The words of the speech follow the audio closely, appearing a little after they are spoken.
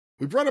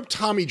we brought up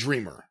Tommy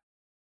Dreamer,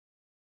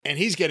 and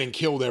he's getting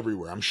killed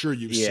everywhere. I'm sure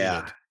you've seen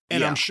it.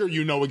 And I'm sure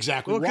you know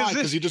exactly why,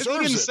 because he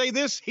deserves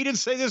it. He didn't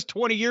say this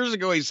 20 years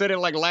ago. He said it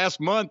like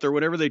last month or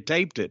whenever they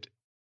taped it.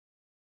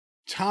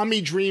 Tommy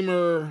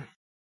Dreamer,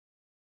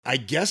 I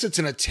guess it's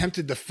an attempt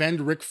to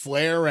defend Ric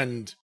Flair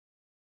and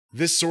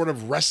this sort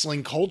of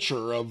wrestling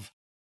culture of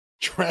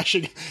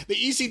trashing the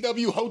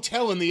ECW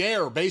hotel in the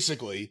air,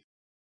 basically.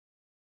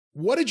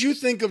 What did you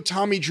think of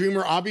Tommy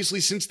Dreamer? Obviously,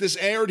 since this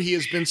aired, he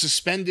has been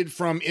suspended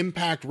from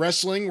Impact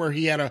Wrestling, where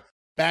he had a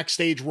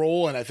backstage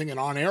role and I think an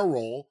on-air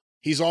role.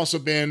 He's also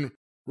been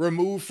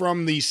removed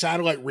from the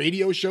satellite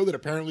radio show that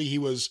apparently he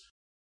was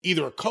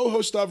either a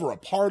co-host of or a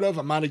part of.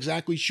 I'm not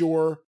exactly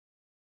sure.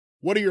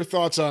 What are your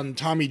thoughts on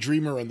Tommy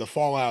Dreamer and the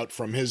fallout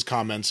from his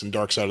comments in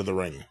Dark Side of the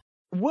Ring?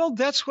 Well,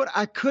 that's what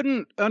I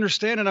couldn't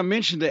understand. And I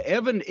mentioned to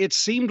Evan, it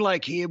seemed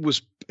like it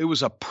was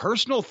a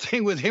personal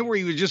thing with him where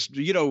he was just,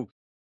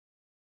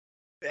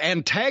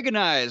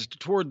 antagonized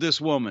toward this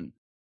woman.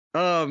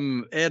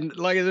 And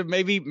like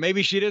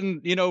maybe she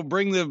didn't,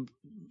 bring the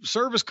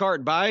service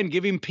cart by and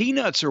give him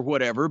peanuts or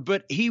whatever,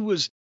 but he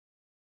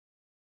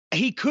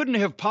couldn't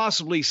have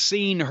possibly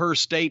seen her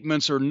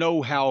statements or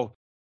know how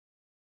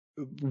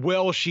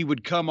well she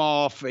would come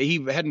off.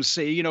 He hadn't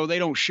seen, they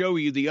don't show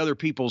you the other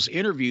people's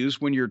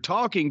interviews when you're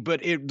talking,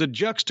 but the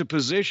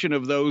juxtaposition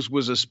of those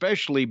was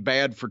especially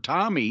bad for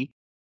Tommy,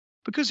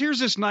 because here's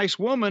this nice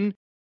woman,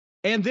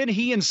 and then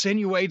he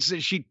insinuates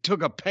that she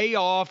took a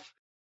payoff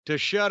to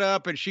shut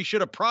up and she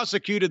should have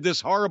prosecuted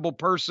this horrible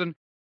person.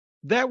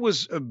 That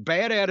was a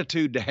bad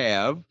attitude to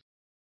have,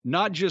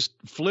 not just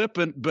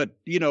flippant, but,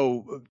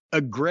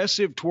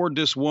 aggressive toward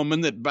this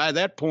woman that by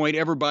that point,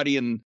 everybody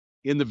in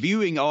the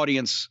viewing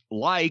audience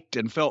liked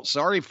and felt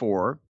sorry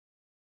for.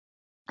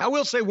 I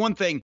will say one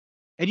thing,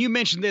 and you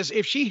mentioned this,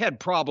 if she had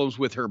problems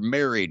with her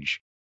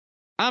marriage,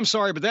 I'm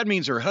sorry, but that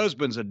means her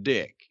husband's a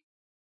dick.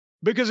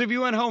 Because if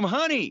you went home,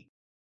 honey,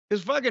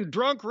 this fucking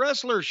drunk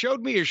wrestler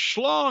showed me his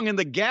schlong in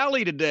the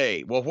galley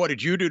today. Well, what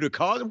did you do to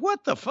cause it?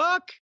 What the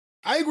fuck?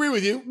 I agree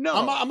with you. No,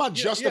 I'm not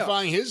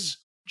justifying his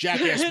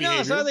jackass behavior.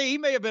 No, so he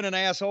may have been an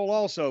asshole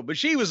also, but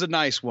she was a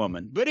nice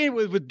woman. But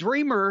anyway, with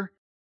Dreamer,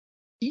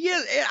 yeah,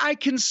 I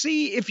can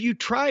see if you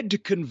tried to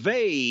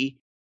convey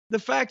the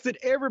fact that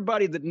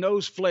everybody that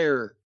knows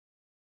Flair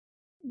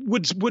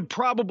would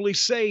probably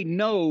say,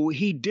 no,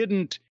 he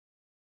didn't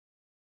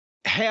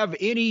have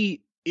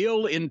any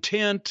ill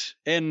intent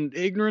and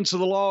ignorance of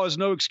the law is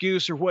no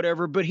excuse or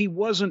whatever, but he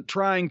wasn't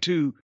trying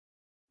to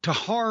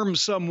harm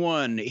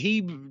someone.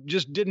 He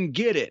just didn't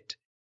get it.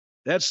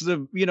 That's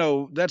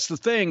the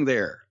thing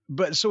there.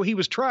 But so he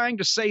was trying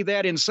to say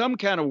that in some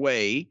kind of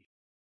way,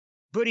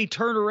 but he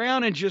turned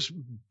around and just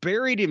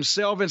buried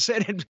himself and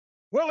said,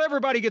 well,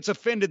 everybody gets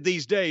offended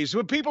these days.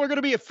 Well, people are going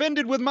to be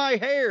offended with my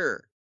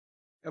hair.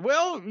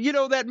 Well,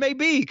 that may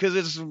be because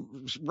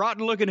it's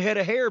rotten looking head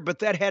of hair, but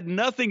that had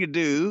nothing to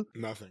do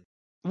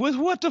with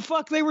what the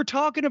fuck they were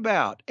talking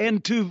about.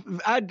 And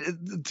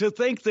to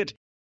think that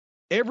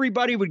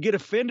everybody would get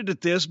offended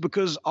at this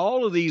because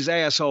all of these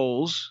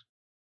assholes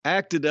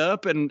acted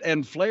up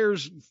and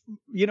Flair's,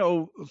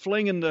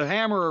 flinging the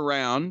hammer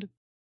around.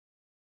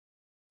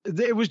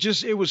 It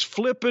was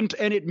flippant,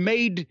 and it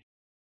made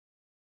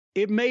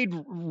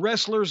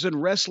wrestlers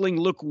and wrestling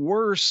look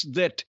worse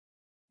that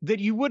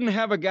you wouldn't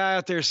have a guy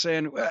out there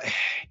saying,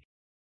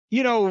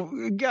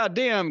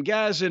 goddamn,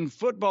 guys in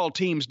football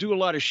teams do a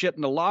lot of shit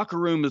in the locker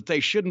room that they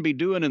shouldn't be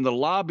doing in the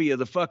lobby of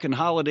the fucking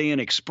Holiday Inn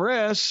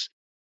Express.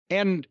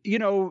 And,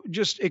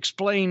 just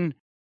explain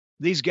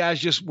these guys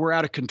just were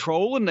out of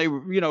control and they,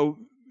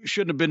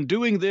 shouldn't have been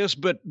doing this,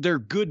 but they're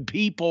good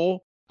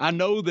people. I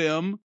know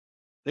them.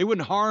 They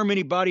wouldn't harm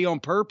anybody on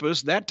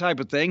purpose, that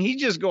type of thing.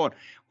 He's just going,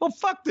 well,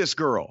 fuck this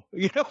girl.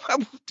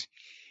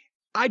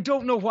 I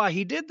don't know why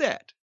he did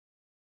that.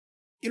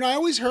 I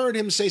always heard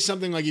him say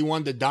something like he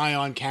wanted to die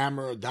on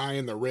camera or die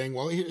in the ring.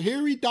 Well,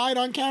 here he died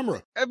on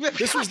camera.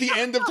 This was the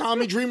end of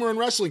Tommy Dreamer in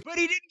wrestling. But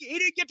he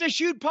didn't get to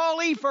shoot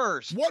Paul E.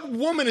 first. What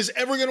woman is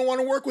ever going to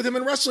want to work with him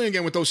in wrestling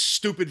again with those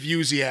stupid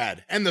views he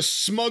had and the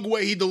smug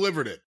way he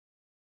delivered it?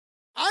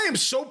 I am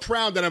so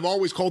proud that I've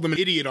always called him an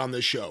idiot on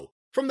this show.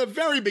 From the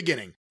very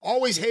beginning.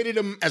 Always hated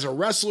him as a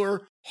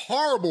wrestler.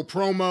 Horrible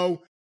promo.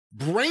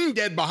 Brain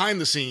dead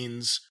behind the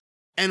scenes.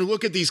 And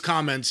look at these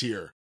comments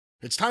here.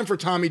 It's time for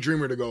Tommy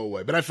Dreamer to go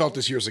away. But I felt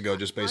this years ago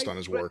just based on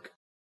his work.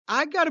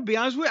 I got to be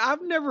honest with you.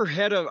 I've never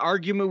had an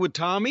argument with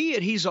Tommy.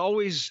 And he's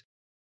always,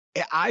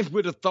 I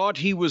would have thought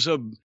he was a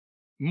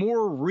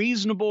more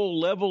reasonable,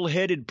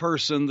 level-headed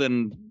person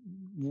than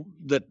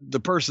the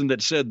person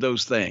that said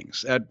those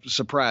things. That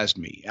surprised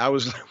me. I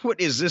was like, what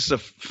is this?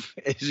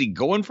 Is he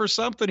going for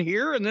something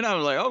here? And then I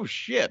was like, oh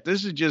shit,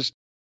 this is just,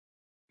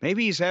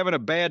 maybe he's having a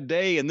bad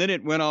day. And then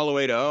it went all the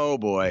way to, oh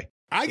boy.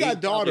 I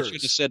got daughters.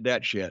 Should have said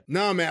that shit.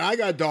 No, man, I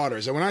got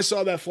daughters. And when I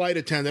saw that flight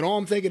attendant, all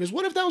I'm thinking is,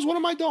 what if that was one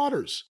of my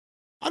daughters?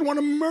 I'd want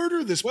to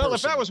murder this person. Well,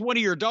 if that was one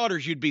of your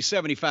daughters, you'd be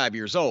 75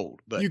 years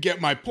old. But you get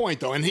my point,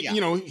 though. And,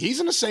 he's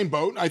in the same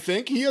boat, I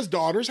think. He has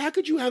daughters. How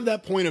could you have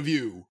that point of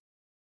view?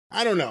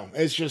 I don't know.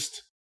 It's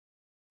just,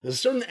 There's a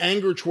certain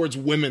anger towards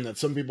women that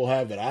some people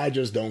have that I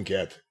just don't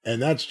get.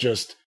 And that's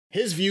just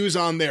his views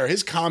on there,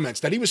 his comments,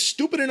 that he was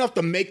stupid enough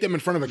to make them in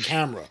front of a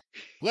camera,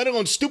 let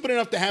alone stupid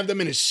enough to have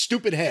them in his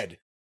stupid head.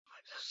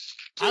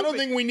 Stupid. I don't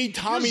think we need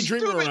Tommy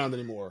Dreamer around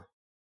anymore.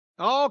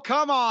 Oh,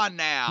 come on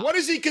now. What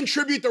does he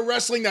contribute to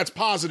wrestling that's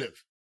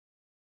positive?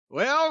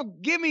 Well,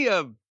 give me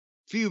a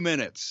few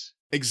minutes.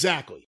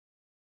 Exactly.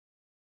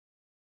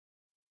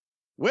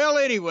 Well,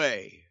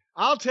 anyway,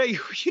 I'll tell you,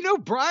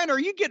 Brian, are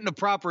you getting a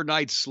proper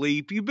night's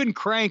sleep? You've been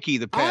cranky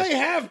the past. I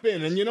have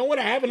been. And you know what?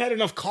 I haven't had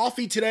enough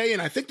coffee today,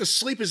 and I think the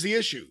sleep is the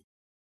issue.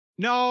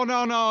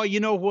 No. You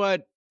know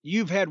what?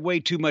 You've had way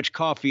too much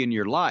coffee in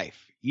your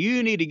life.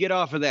 You need to get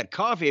off of that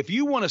coffee. If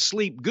you want to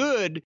sleep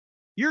good,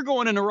 you're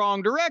going in the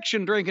wrong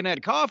direction drinking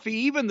that coffee.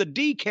 Even the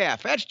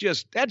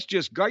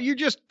decaf, you're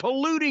just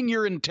polluting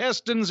your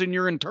intestines and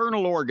your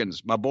internal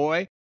organs, my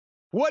boy.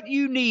 What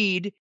you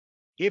need,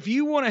 if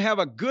you want to have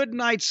a good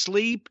night's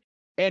sleep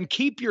and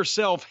keep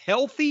yourself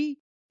healthy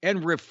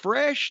and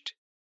refreshed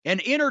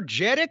and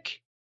energetic,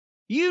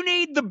 you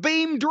need the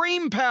Beam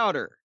Dream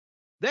Powder.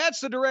 That's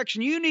the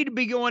direction you need to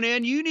be going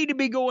in. You need to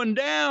be going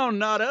down,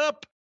 not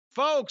up.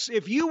 Folks,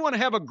 if you want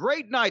to have a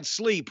great night's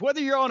sleep, whether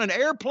you're on an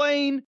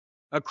airplane,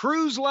 a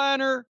cruise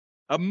liner,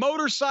 a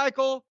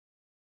motorcycle,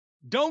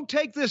 don't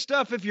take this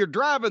stuff if you're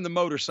driving the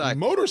motorcycle. A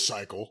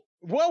motorcycle?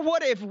 Well,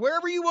 what if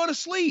wherever you want to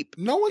sleep?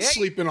 No one's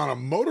sleeping on a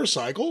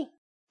motorcycle.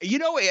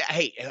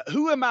 Hey,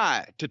 who am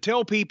I to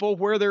tell people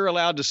where they're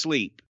allowed to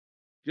sleep?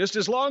 Just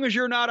as long as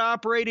you're not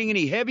operating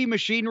any heavy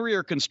machinery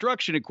or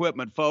construction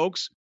equipment,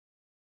 folks.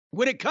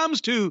 When it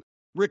comes to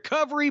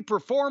recovery,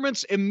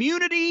 performance,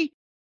 immunity,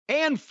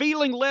 and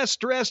feeling less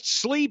stressed,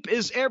 sleep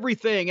is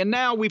everything. And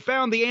now we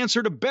found the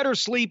answer to better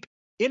sleep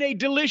in a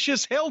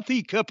delicious,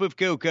 healthy cup of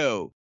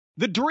cocoa.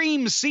 The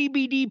Dream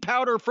CBD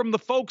powder from the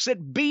folks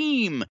at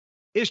Beam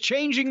is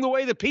changing the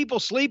way that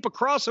people sleep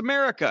across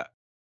America.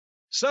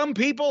 Some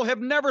people have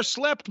never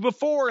slept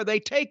before. They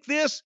take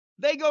this,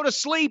 they go to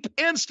sleep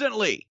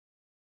instantly.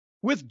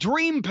 With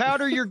Dream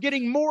Powder, you're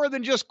getting more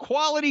than just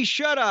quality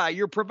shut-eye.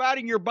 You're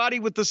providing your body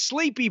with the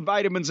sleepy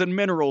vitamins and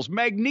minerals,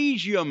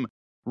 magnesium,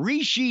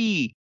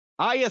 reishi,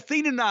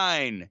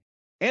 L-theanine,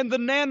 and the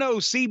Nano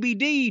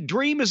CBD.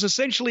 Dream is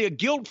essentially a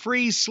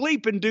guilt-free,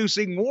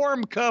 sleep-inducing,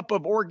 warm cup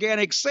of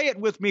organic, say it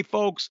with me,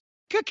 folks,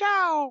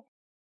 cacao,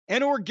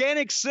 and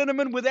organic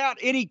cinnamon without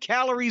any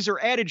calories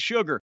or added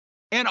sugar.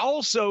 And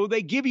also,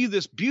 they give you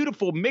this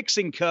beautiful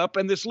mixing cup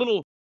and this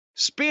little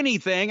spinny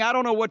thing. I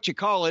don't know what you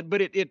call it,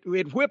 but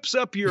it whips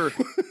up your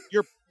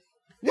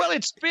well,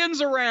 it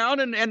spins around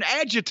and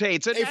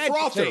agitates. A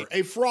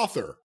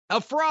frother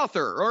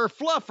or a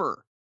fluffer.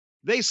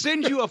 They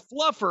send you a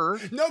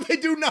fluffer. No, they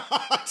do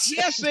not.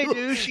 Yes, they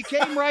do. She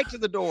came right to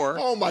the door.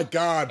 Oh my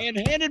God. And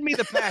handed me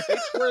the package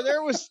where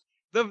there was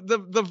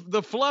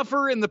the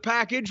fluffer in the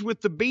package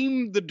with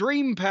the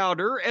Dream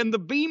Powder and the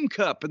Beam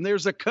cup. And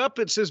there's a cup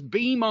that says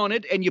Beam on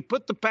it, and you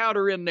put the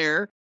powder in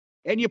there.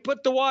 And you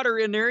put the water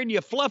in there and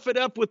you fluff it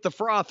up with the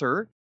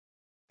frother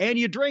and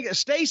you drink it.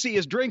 Stacy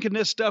is drinking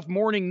this stuff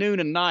morning, noon,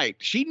 and night.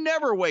 She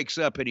never wakes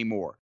up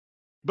anymore.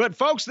 But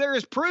folks, there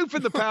is proof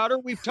in the powder.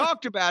 We've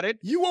talked about it.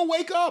 You will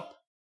wake up.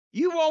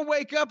 You won't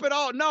wake up at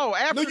all. No,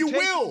 you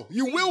will.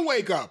 You will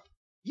wake up.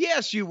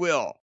 Yes, you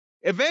will.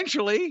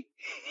 Eventually.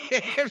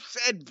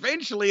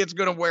 Eventually it's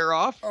going to wear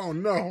off. Oh,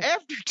 no.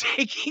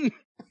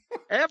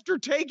 After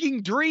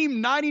taking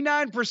Dream,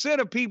 99%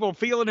 of people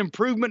feel an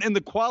improvement in the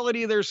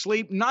quality of their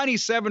sleep.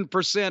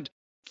 97%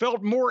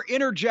 felt more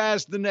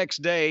energized the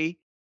next day.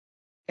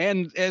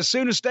 And as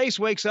soon as Stace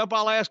wakes up,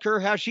 I'll ask her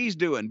how she's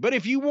doing. But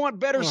if you want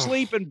better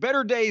sleep and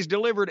better days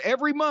delivered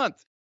every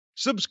month,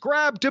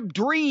 subscribe to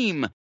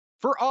Dream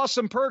for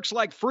awesome perks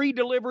like free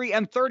delivery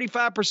and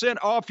 35%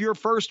 off your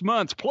first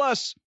month.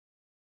 Plus,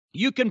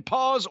 you can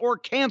pause or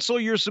cancel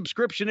your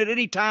subscription at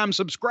any time.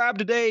 Subscribe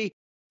today.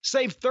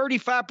 Save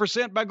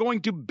 35% by going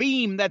to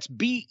Beam, that's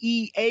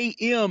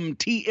BEAM,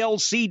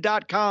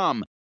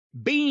 TLC.com.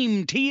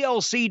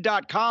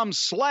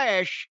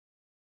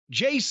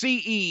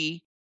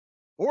 BeamTLC.com/JCE,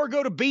 or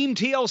go to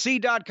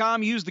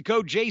BeamTLC.com, use the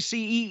code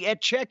JCE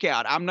at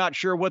checkout. I'm not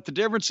sure what the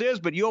difference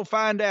is, but you'll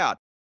find out.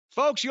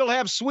 Folks, you'll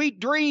have sweet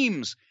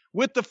dreams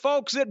with the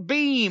folks at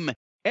Beam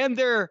and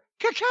their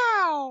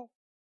cacao.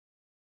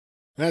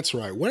 That's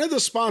right. When are the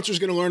sponsors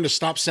going to learn to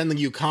stop sending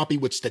you copy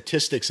with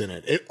statistics in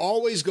it? It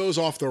always goes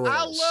off the rails.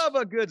 I love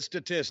a good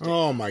statistic.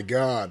 Oh my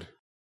God.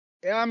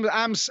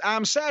 I'm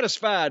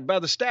satisfied by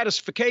the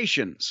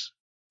statistifications.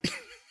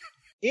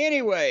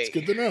 Anyway. It's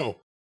good to know.